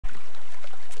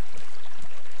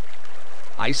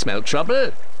I smell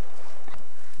trouble.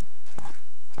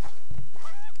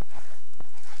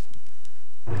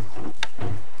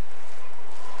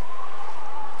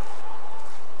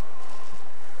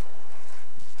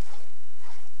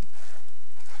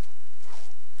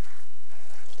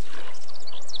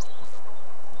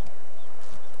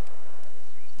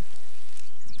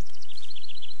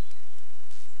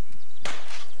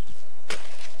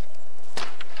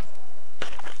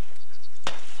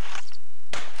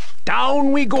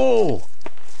 Down we go!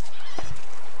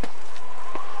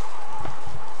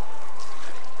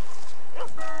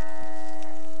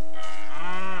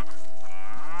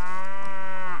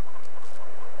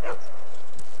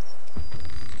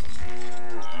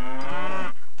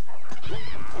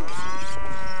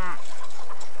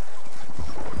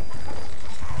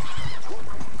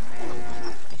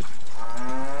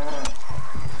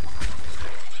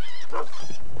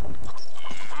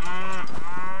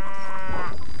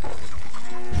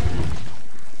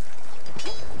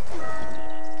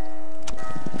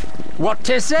 What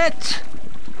is it?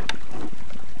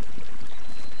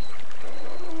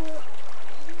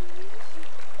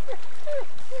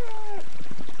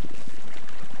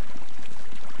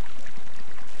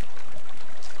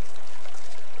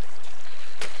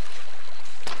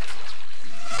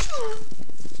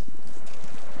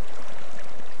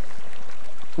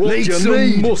 What Need do you some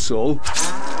need? muscle?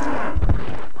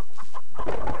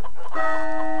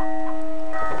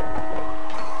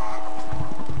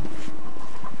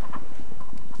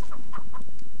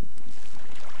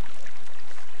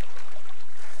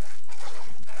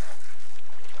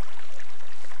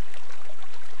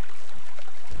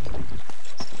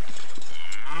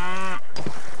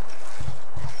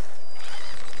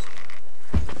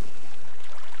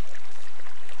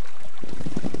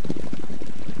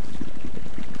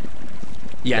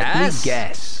 Yes. Let me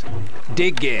guess.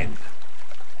 Dig in.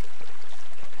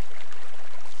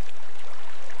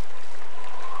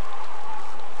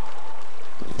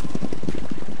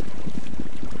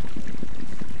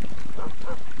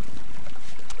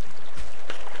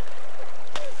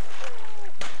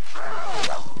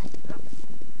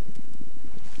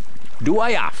 Do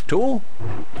I have to?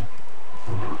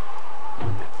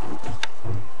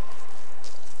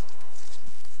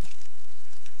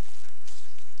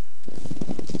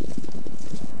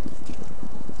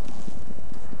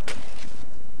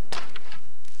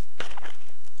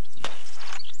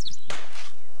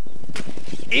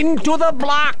 Into the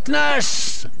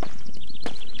blackness!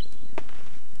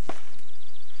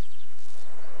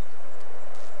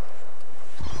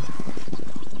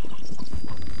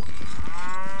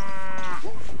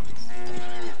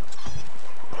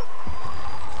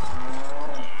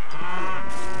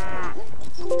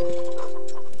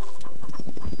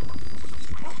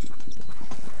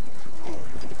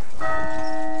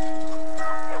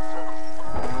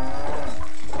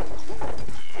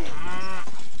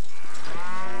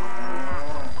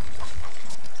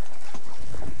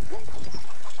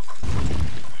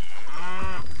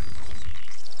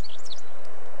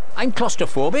 I'm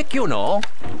claustrophobic, you know.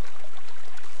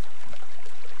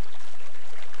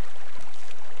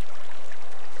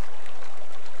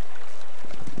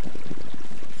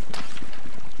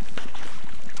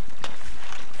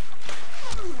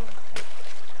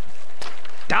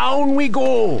 Down we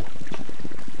go!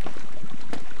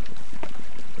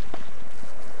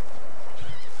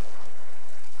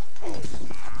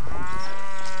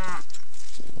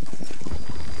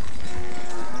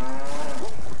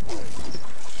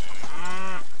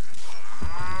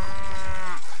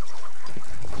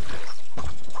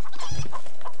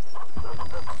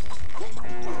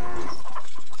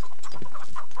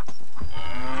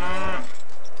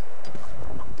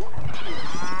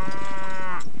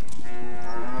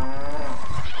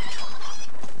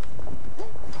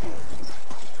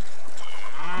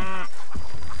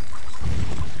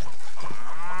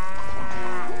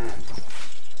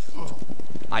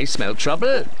 I smell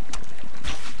trouble.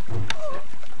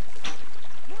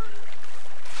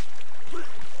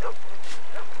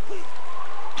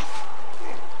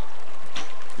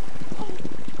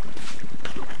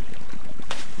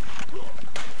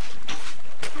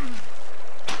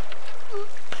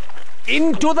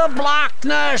 Into the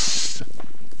blackness!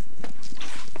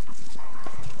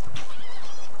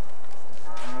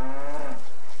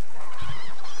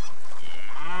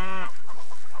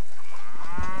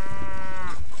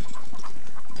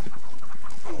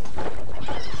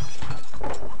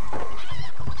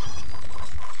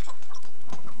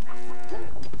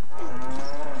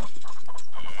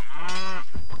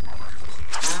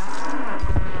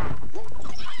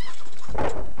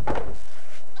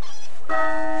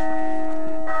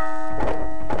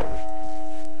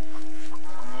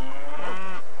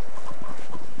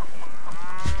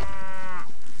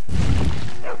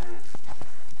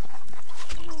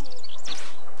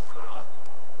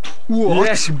 What?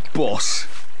 Yes, boss.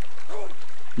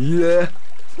 Yeah.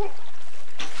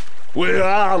 Where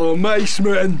are the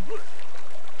macemen?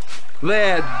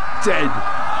 They're dead.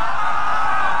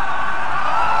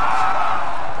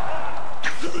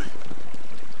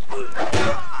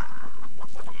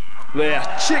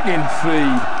 They're chicken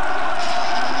feed.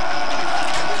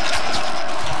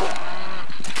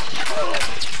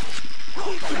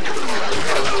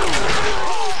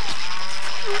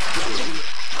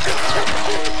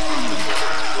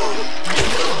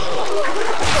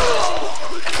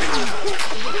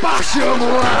 Bash 'em,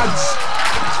 lads!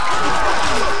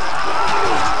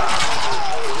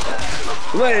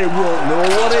 They won't know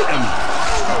what hit 'em.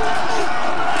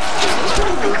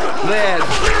 They're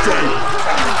dead.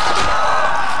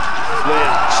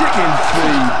 They're chicken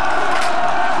feed.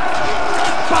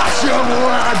 Bash 'em,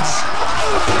 lads!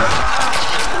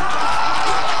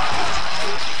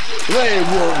 They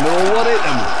won't know what hit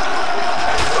 'em.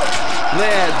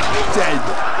 They're dead.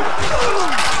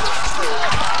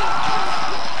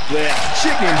 They're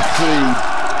chicken feed.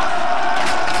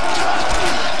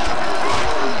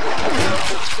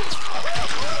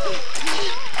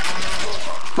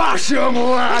 Bash 'em,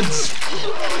 lads!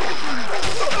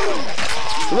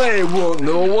 They won't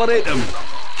know what hit 'em.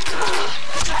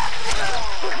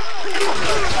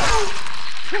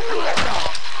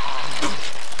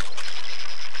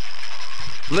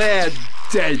 They're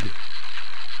dead.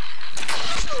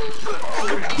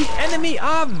 The enemy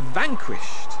are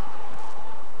vanquished.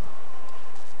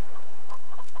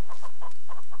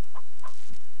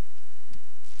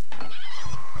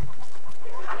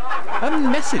 A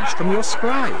message from your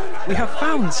scribe. We have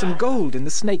found some gold in the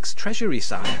snake's treasury,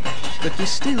 sire, but we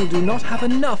still do not have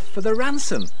enough for the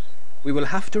ransom. We will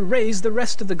have to raise the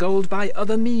rest of the gold by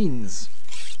other means.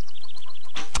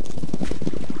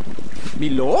 Me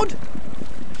lord?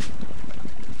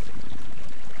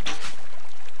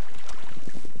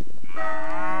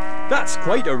 That's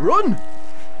quite a run!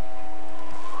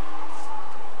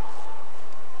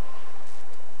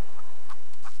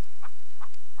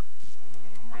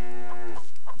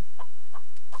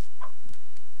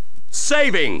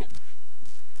 Saving!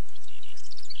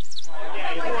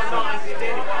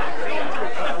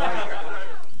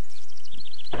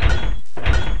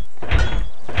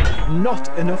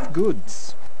 Not enough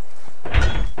goods.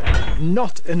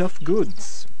 Not enough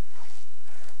goods.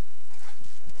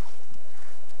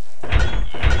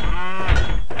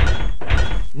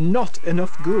 Not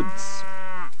enough goods.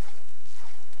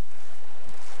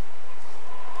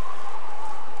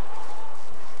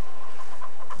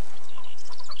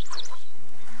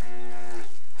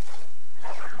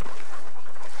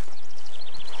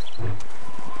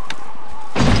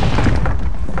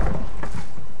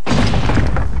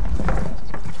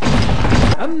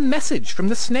 A message from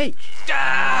the snake.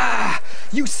 Ah!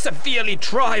 You severely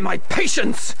try my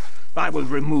patience. I will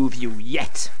remove you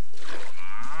yet.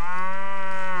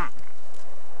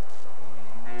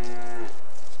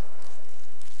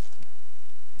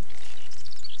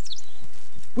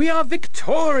 We are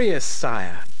victorious,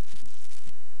 sire.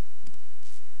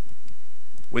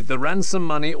 With the ransom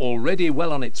money already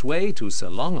well on its way to Sir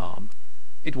Longarm,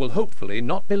 it will hopefully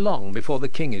not be long before the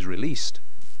king is released.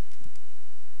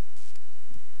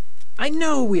 I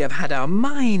know we have had our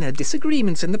minor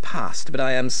disagreements in the past, but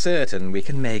I am certain we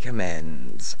can make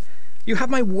amends. You have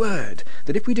my word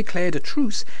that if we declared a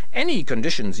truce, any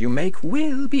conditions you make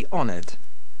will be honoured.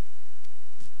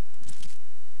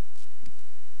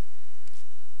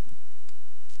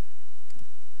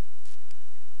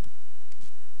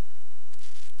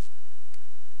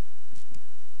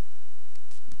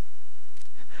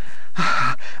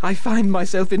 I find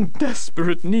myself in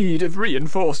desperate need of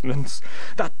reinforcements.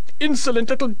 That insolent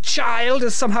little child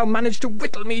has somehow managed to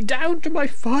whittle me down to my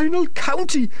final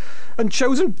county, and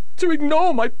chosen to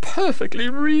ignore my perfectly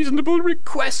reasonable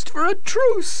request for a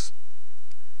truce.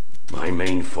 My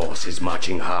main force is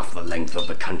marching half the length of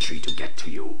the country to get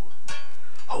to you.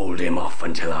 Hold him off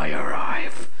until I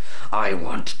arrive. I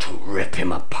want to rip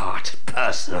him apart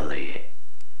personally.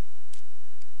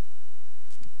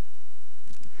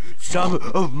 Some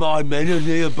of my men are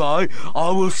nearby. I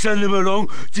will send them along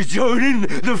to join in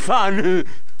the fun.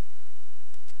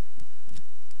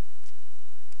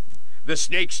 The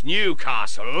snake's new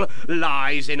castle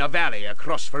lies in a valley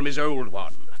across from his old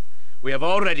one. We have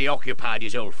already occupied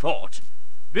his old fort.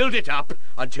 Build it up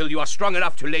until you are strong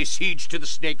enough to lay siege to the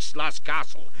snake's last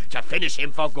castle to finish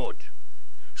him for good.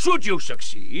 Should you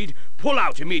succeed, pull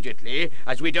out immediately,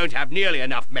 as we don't have nearly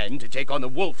enough men to take on the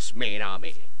wolf's main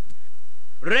army.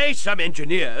 Raise some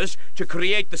engineers to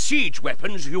create the siege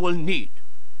weapons you will need.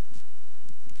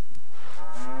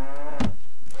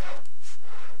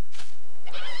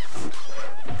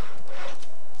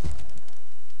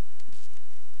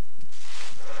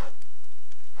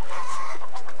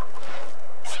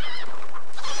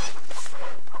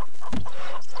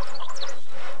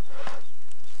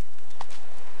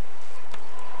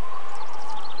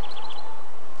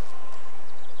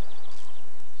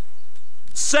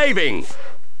 saving.